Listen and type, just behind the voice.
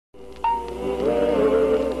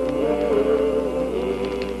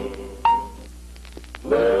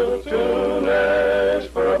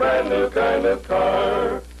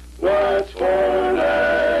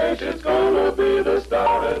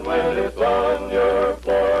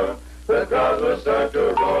at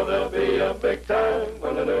your door, there'll be a big time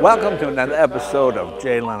when the new Welcome to another episode of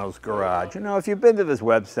Jay Leno's Garage. You know, if you've been to this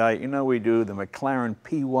website, you know we do the McLaren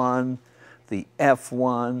P1, the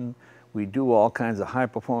F1, we do all kinds of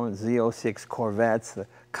high-performance Z06 Corvettes, the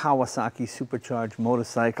Kawasaki supercharged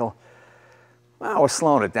motorcycle. Well, we're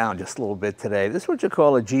slowing it down just a little bit today. This is what you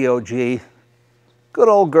call a GOG. Good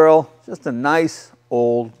old girl, just a nice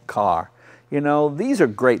old car. You know, these are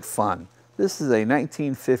great fun. This is a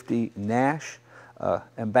 1950 Nash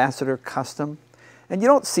Ambassador Custom, and you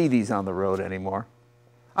don't see these on the road anymore.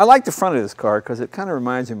 I like the front of this car because it kind of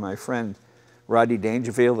reminds me of my friend Rodney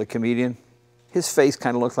Dangerfield, the comedian. His face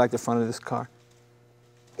kind of looks like the front of this car.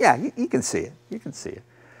 Yeah, you can see it. You can see it.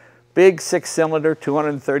 Big six-cylinder,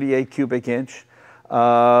 238 cubic inch.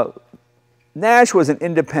 Nash was an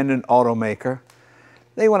independent automaker.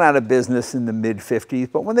 They went out of business in the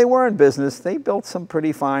mid-50s, but when they were in business, they built some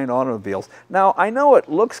pretty fine automobiles. Now, I know it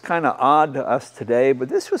looks kind of odd to us today, but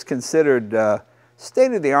this was considered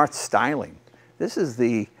state-of-the-art styling. This is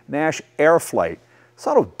the Nash Airflight,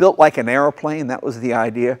 sort of built like an airplane. That was the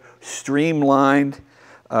idea, streamlined.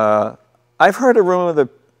 I've heard a rumor that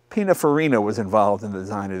Pininfarina was involved in the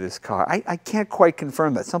design of this car. I can't quite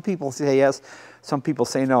confirm that. Some people say yes, some people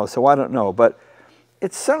say no, so I don't know. But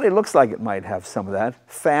it certainly looks like it might have some of that.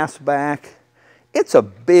 Fastback. It's a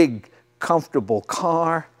big, comfortable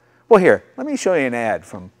car. Well, here, let me show you an ad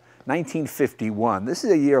from 1951. This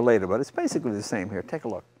is a year later, but it's basically the same here. Take a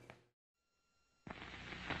look.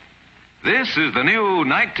 This is the new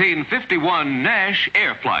 1951 Nash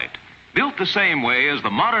Airflight, built the same way as the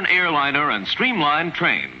modern airliner and streamlined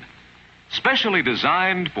train. Specially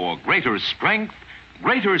designed for greater strength,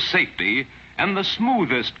 greater safety, and the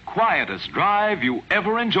smoothest, quietest drive you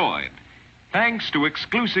ever enjoyed, thanks to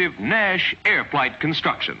exclusive Nash Airflight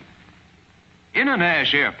construction. In a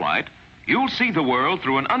Nash Airflight, you'll see the world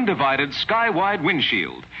through an undivided sky-wide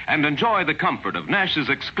windshield and enjoy the comfort of Nash's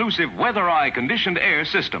exclusive weather-eye conditioned air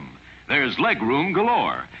system. There's legroom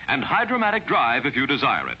galore and hydromatic drive if you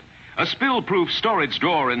desire it. A spill-proof storage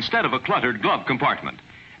drawer instead of a cluttered glove compartment.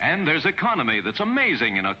 And there's economy that's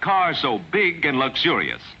amazing in a car so big and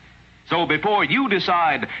luxurious. So before you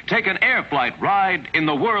decide, take an Airflight ride in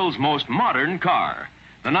the world's most modern car,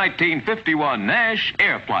 the 1951 Nash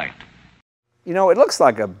Airflight. You know, it looks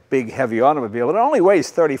like a big, heavy automobile. It only weighs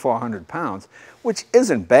 3,400 pounds, which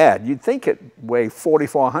isn't bad. You'd think it weighed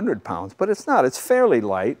 4,400 pounds, but it's not. It's fairly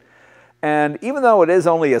light. And even though it is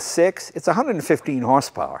only a 6, it's 115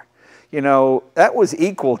 horsepower. You know, that was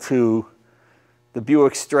equal to the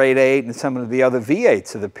Buick Straight 8 and some of the other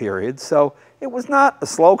V8s of the period. So it was not a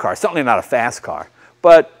slow car, certainly not a fast car,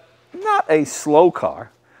 but not a slow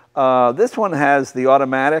car. This one has the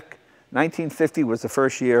automatic. 1950 was the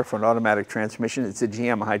first year for an automatic transmission. It's a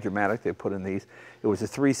GM Hydromatic they put in these. It was a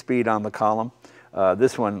 3-speed on the column.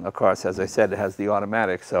 This one, of course, as I said, it has the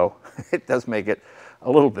automatic, so it does make it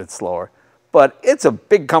a little bit slower. But it's a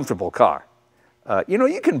big, comfortable car. You know,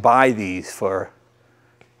 you can buy these for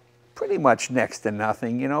pretty much next to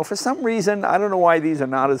nothing. You know, for some reason, I don't know why these are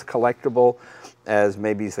not as collectible as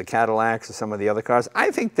maybe the Cadillacs or some of the other cars. I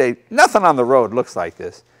think nothing on the road looks like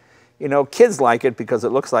this. You know, kids like it because it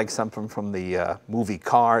looks like something from the movie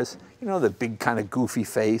Cars. You know, the big kind of goofy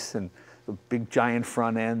face and the big giant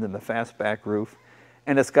front end and the fastback roof.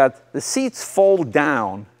 And it's got the seats fold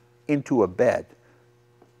down into a bed.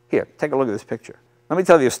 Here, take a look at this picture. Let me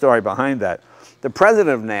tell you a story behind that. The president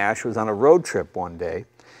of Nash was on a road trip one day,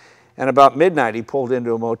 and about midnight he pulled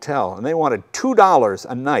into a motel, and they wanted $2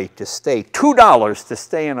 a night to stay, $2 to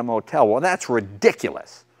stay in a motel. Well, that's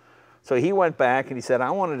ridiculous. So he went back and he said, I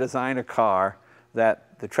want to design a car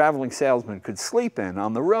that the traveling salesman could sleep in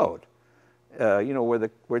on the road, you know,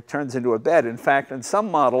 where it turns into a bed. In fact, in some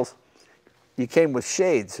models, you came with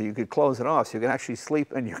shades so you could close it off, so you could actually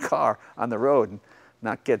sleep in your car on the road and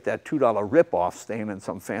not get that $2 rip-off staying in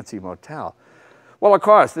some fancy motel. Well, of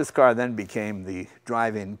course, this car then became the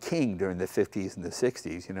drive-in king during the 50s and the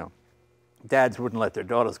 60s, you know. Dads wouldn't let their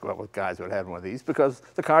daughters go out with guys who had one of these because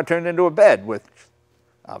the car turned into a bed with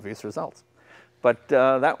obvious results. But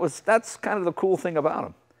that's kind of the cool thing about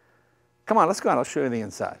them. Come on, let's go out. I'll show you the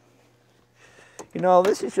inside. You know,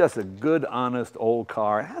 this is just a good, honest old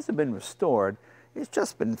car. It hasn't been restored. It's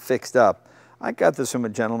just been fixed up. I got this from a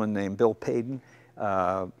gentleman named Bill Payton.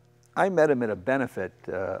 I met him at a benefit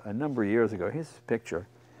a number of years ago. Here's his picture.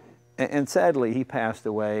 And sadly, he passed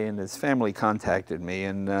away, and his family contacted me,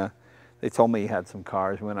 and they told me he had some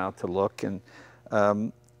cars. We went out to look, and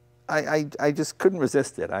I just couldn't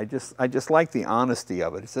resist it. I just like the honesty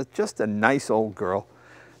of it. It's just a nice old girl.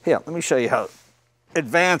 Here, let me show you how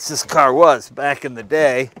advanced this car was back in the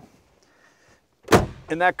day.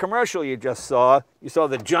 In that commercial you just saw, you saw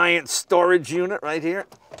the giant storage unit right here.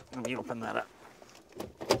 Let me open that up.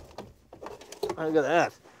 Oh, look at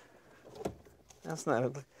that. That's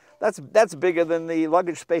not, that's bigger than the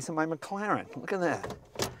luggage space in my McLaren. Look at that.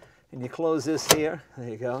 And you close this here, there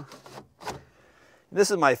you go.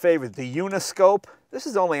 This is my favorite, the Uniscope. This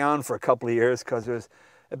is only on for a couple of years because it was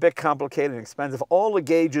a bit complicated and expensive. All the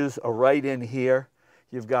gauges are right in here.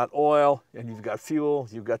 You've got oil, and you've got fuel,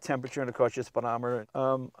 you've got temperature, and of course your speedometer.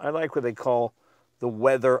 I like what they call the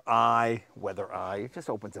weather eye. Weather eye, it just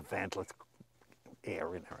opens a vent, lets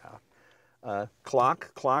air in or out.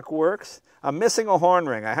 Clock works. I'm missing a horn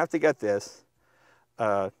ring, I have to get this.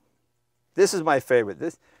 This is my favorite.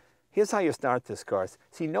 Here's how you start this car.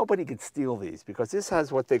 See, nobody can steal these because this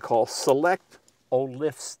has what they call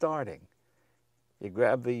Select-O-Lift starting. You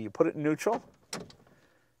grab you put it in neutral,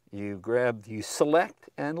 you select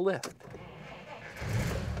and lift.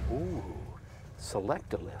 Ooh,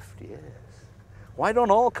 Select-O-Lift, yes. Why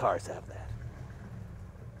don't all cars have that?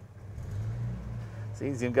 See,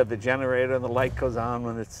 you've got the generator and the light goes on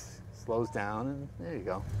when it slows down, and there you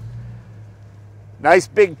go. Nice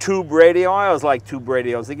big tube radio. I always like tube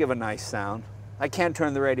radios. They give a nice sound. I can't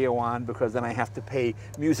turn the radio on because then I have to pay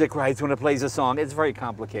music rights when it plays a song. It's very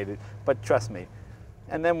complicated, but trust me.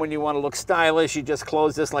 And then when you want to look stylish, you just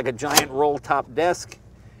close this like a giant roll-top desk.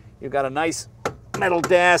 You've got a nice metal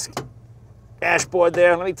dashboard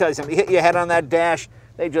there. Let me tell you something. You hit your head on that dash,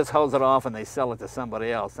 they just hose it off and they sell it to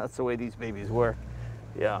somebody else. That's the way these babies work.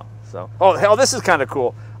 Yeah, so. Oh, hell, this is kind of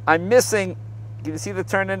cool. I'm missing, can you see the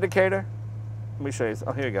turn indicator? Let me show you.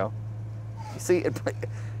 Oh, here you go. You see,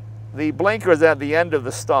 the blinker is at the end of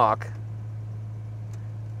the stalk,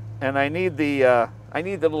 and I need the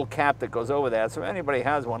little cap that goes over that. So if anybody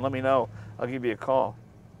has one, let me know. I'll give you a call.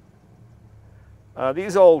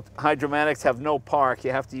 These old Hydromatics have no park.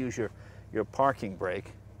 You have to use your parking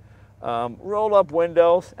brake. Roll-up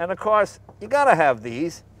windows, and of course, you got to have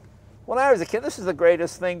these. When I was a kid, this is the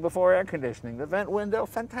greatest thing before air conditioning. The vent window,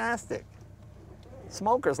 fantastic.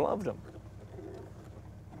 Smokers loved them.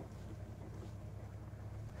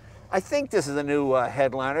 I think this is a new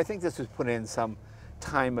headliner. I think this was put in some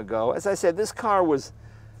time ago. As I said, this car was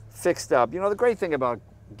fixed up. You know, the great thing about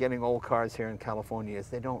getting old cars here in California is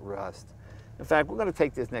they don't rust. In fact, we're going to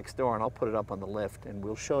take this next door and I'll put it up on the lift and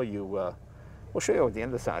we'll show you what the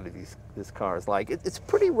underside of this car is like. It's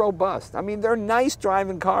pretty robust. I mean, they're nice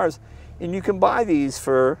driving cars, and you can buy these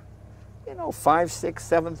for, you know, $5,000,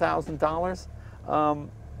 $6,000, $7,000.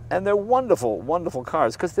 And they're wonderful, wonderful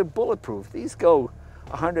cars because they're bulletproof. These go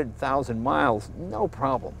 100,000 miles, no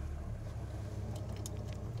problem.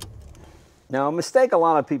 Now, a mistake a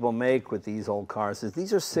lot of people make with these old cars is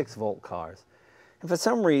these are 6-volt cars. And for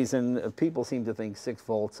some reason, people seem to think 6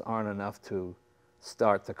 volts aren't enough to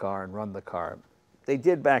start the car and run the car. They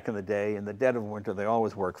did back in the day. In the dead of winter, they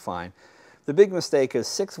always work fine. The big mistake is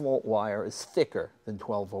 6-volt wire is thicker than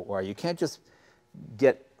 12-volt wire. You can't just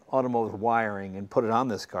get automotive wiring and put it on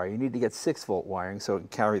this car. You need to get 6-volt wiring so it can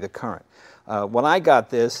carry the current. When I got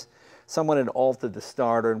this, someone had altered the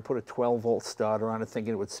starter and put a 12-volt starter on it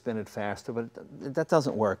thinking it would spin it faster, but that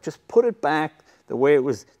doesn't work. Just put it back the way it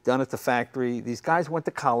was done at the factory. These guys went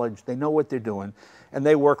to college, they know what they're doing, and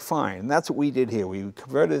they work fine. And that's what we did here. We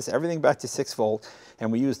converted everything back to 6-volt,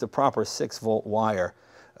 and we used the proper 6-volt wire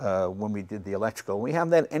when we did the electrical. We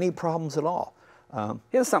haven't had any problems at all.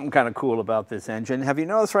 Here's something kind of cool about this engine. Have you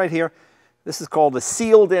noticed right here? This is called a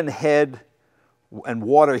sealed-in head and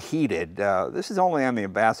water heated. This is only on the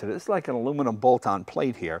Ambassador. It's like an aluminum bolt-on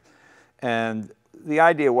plate here. And the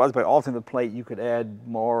idea was by altering the plate, you could add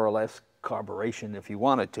more or less carburation if you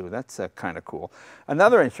wanted to. That's kind of cool.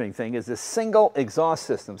 Another interesting thing is this single exhaust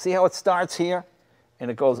system. See how it starts here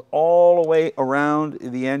and it goes all the way around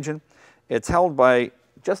the engine? It's held by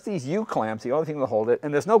just these U-clamps, the only thing to hold it,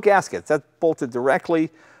 and there's no gaskets. That's bolted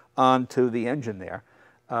directly onto the engine there.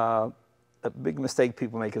 A big mistake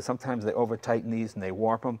people make is sometimes they over-tighten these and they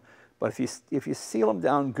warp them, but if you seal them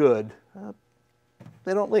down good,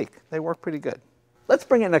 they don't leak. They work pretty good. Let's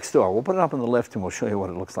bring it next door. We'll put it up in the lift and we'll show you what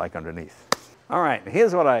it looks like underneath. All right,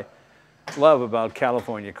 here's what I love about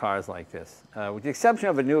California cars like this. With the exception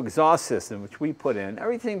of a new exhaust system, which we put in,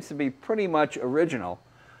 everything seems to be pretty much original.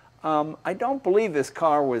 I don't believe this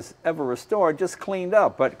car was ever restored, just cleaned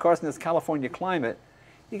up. But of course, in this California climate,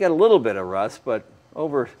 you get a little bit of rust, but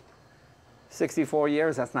over 64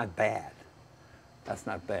 years, that's not bad. That's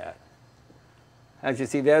not bad. As you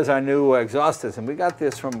see, there's our new exhaust system. We got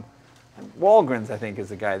this from Walgreens, I think, is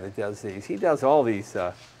the guy that does these. He does all these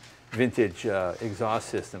vintage exhaust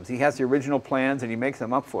systems. He has the original plans and he makes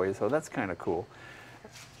them up for you, so that's kind of cool.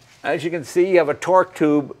 As you can see, you have a torque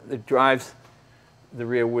tube that drives the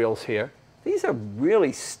rear wheels here. These are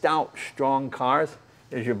really stout, strong cars.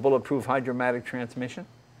 There's your bulletproof hydromatic transmission.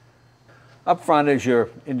 Up front is your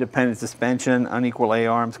independent suspension, unequal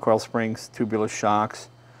A-arms, coil springs, tubular shocks.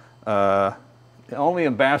 Only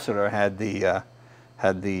Ambassador had the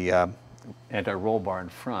anti-roll bar in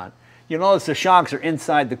front. You notice the shocks are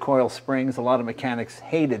inside the coil springs. A lot of mechanics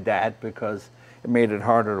hated that because it made it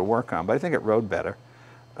harder to work on, but I think it rode better.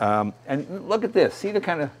 And look at this. See the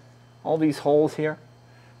kind of, all these holes here?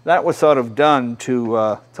 That was sort of done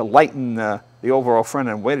to lighten the overall front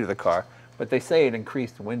end weight of the car, but they say it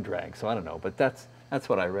increased wind drag, so I don't know, but that's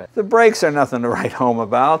what I read. The brakes are nothing to write home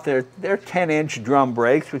about. They're 10-inch drum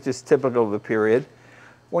brakes, which is typical of the period.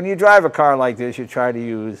 When you drive a car like this, you try to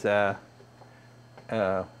use, I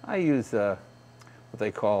use what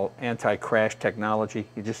they call anti-crash technology.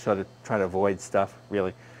 You just sort of try to avoid stuff,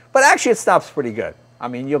 really. But actually, it stops pretty good. I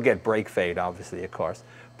mean, you'll get brake fade, obviously, of course.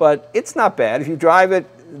 But it's not bad. If you drive it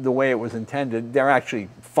the way it was intended, they're actually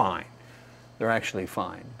fine. They're actually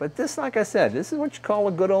fine. But this, like I said, this is what you call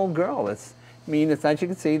a good old girl. It's, I mean, it's, as you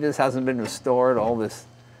can see, this hasn't been restored. All this,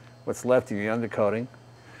 what's left of the undercoating.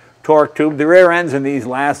 Torque tube. The rear ends in these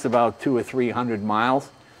last about 200 or 300 miles.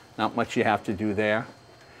 Not much you have to do there.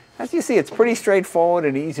 As you see, it's pretty straightforward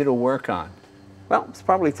and easy to work on. Well, it's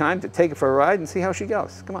probably time to take it for a ride and see how she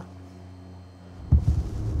goes. Come on.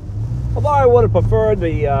 Although I would have preferred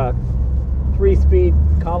the 3-speed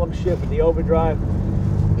column shift with the overdrive,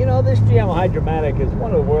 you know, this GM Hydromatic is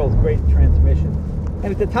one of the world's great transmissions.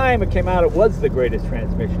 And at the time it came out, it was the greatest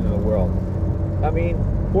transmission in the world. I mean,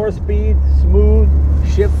 4-speed, smooth,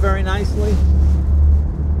 shift very nicely.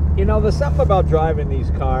 You know, there's something about driving these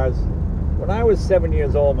cars. When I was 7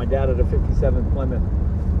 years old, my dad had a 57 Plymouth,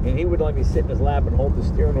 and he would let me sit in his lap and hold the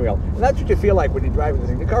steering wheel. And that's what you feel like when you're driving this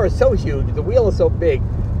thing. The car is so huge, the wheel is so big,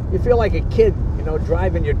 you feel like a kid, you know,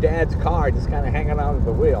 driving your dad's car, just kind of hanging out at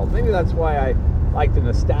the wheel. Maybe that's why I like the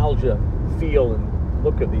nostalgia feel and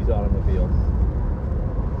look of these automobiles.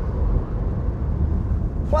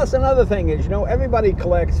 Plus, another thing is, you know, everybody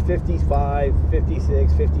collects 55,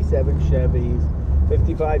 56, 57 Chevys,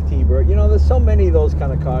 55 T-Bird. You know, there's so many of those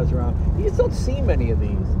kind of cars around. You just don't see many of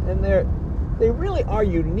these. And they really are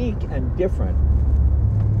unique and different.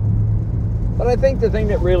 But I think the thing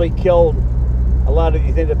that really killed a lot of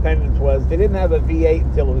these independents was they didn't have a V8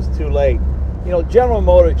 until it was too late. You know, General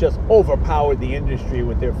Motors just overpowered the industry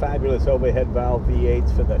with their fabulous overhead valve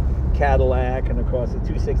V8s for the Cadillac and, of course, the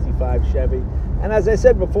 265 Chevy. And as I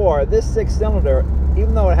said before, this 6-cylinder,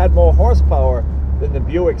 even though it had more horsepower than the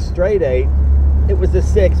Buick straight 8, it was the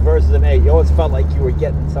 6 versus an 8. You always felt like you were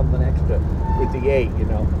getting something extra with the 8, you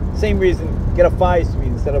know. Same reason, get a 5-speed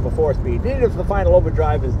instead of a 4-speed. Even if the final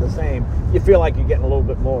overdrive is the same, you feel like you're getting a little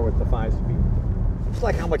bit more with the 5-speed. It's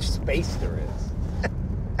like how much space there is.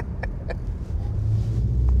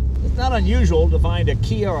 It's not unusual to find a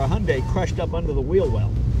Kia or a Hyundai crushed up under the wheel well.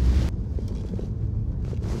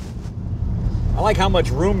 I like how much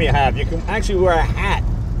room you have. You can actually wear a hat.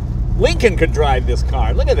 Lincoln could drive this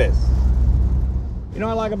car. Look at this. You know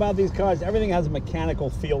what I like about these cars? Everything has a mechanical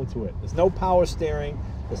feel to it. There's no power steering.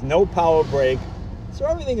 There's no power brake. So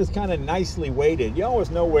everything is kind of nicely weighted. You always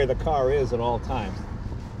know where the car is at all times.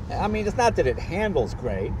 I mean, it's not that it handles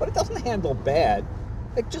great, but it doesn't handle bad.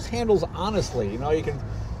 It just handles honestly. You know, you can,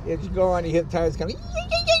 if you go around, you hit the tires, kind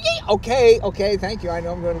of, okay, thank you. I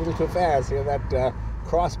know I'm going a little too fast. Hear that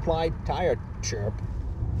cross-ply tire chirp.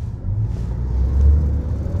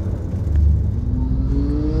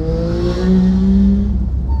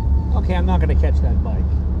 Okay, I'm not going to catch that bike.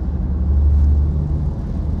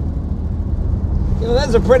 You know,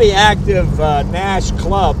 that's a pretty active Nash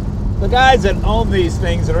club. The guys that own these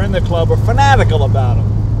things that are in the club are fanatical about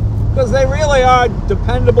them because they really are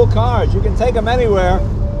dependable cars. You can take them anywhere,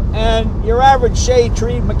 and your average shade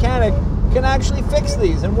tree mechanic can actually fix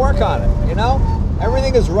these and work on it, you know?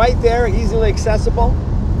 Everything is right there, easily accessible.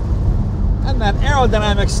 And that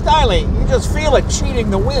aerodynamic styling, you just feel it cheating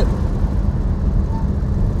the wind.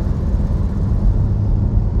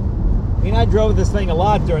 I mean, I drove this thing a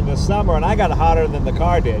lot during the summer, and I got hotter than the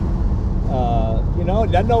car did. You know,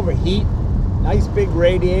 it doesn't overheat. Nice big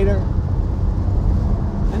radiator.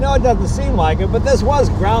 I know it doesn't seem like it, but this was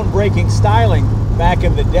groundbreaking styling back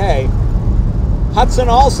in the day. Hudson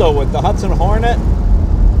also with the Hudson Hornet.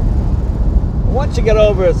 Once you get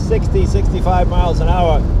over 60, 65 miles an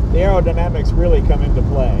hour, the aerodynamics really come into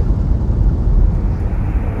play.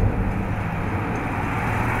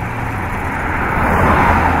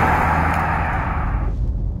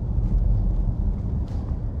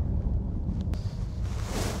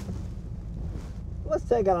 Let's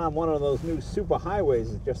take it on one of those new super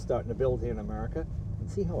highways that's just starting to build here in America and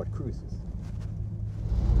see how it cruises.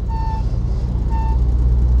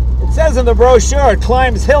 It says in the brochure it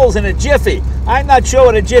climbs hills in a jiffy. I'm not sure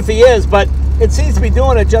what a jiffy is, but it seems to be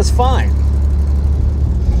doing it just fine.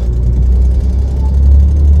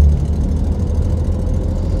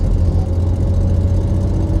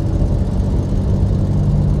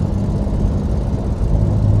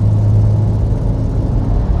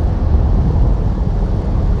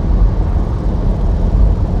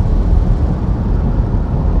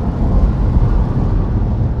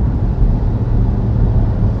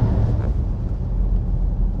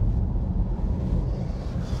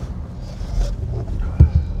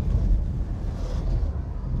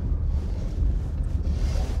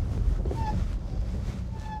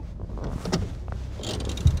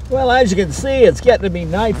 Well, as you can see, it's getting to be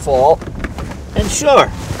nightfall, and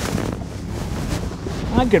sure,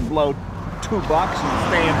 I could blow $2 and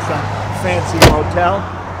stay in some fancy motel,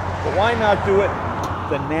 but why not do it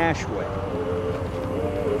the Nash way?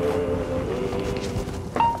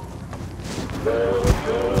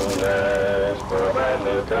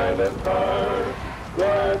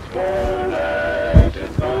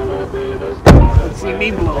 Let's see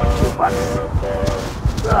me blowing $2.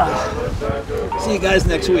 See you guys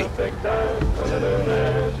next week.